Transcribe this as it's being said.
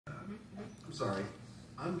I'm sorry.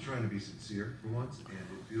 I'm trying to be sincere for once, and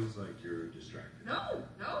it feels like you're distracted. No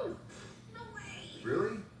way.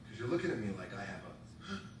 Really? Because you're looking at me like I have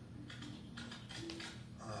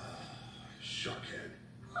a shark head.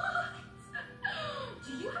 What?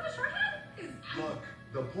 Do you have a shark head? Look,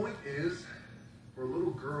 the point is, for a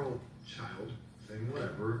little girl, child, thing,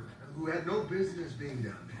 whatever, who had no business being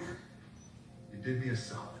down there, you did me a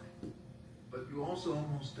solid. But you also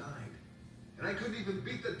almost died. And I couldn't even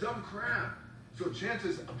beat the dumb crab. So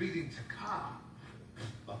chances of beating Taka,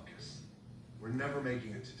 Buckus, we're never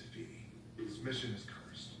making it to Tafiti. This mission is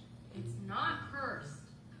cursed. It's not cursed.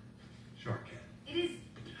 Shark head. It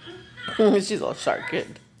is. She's all shark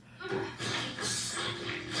kid.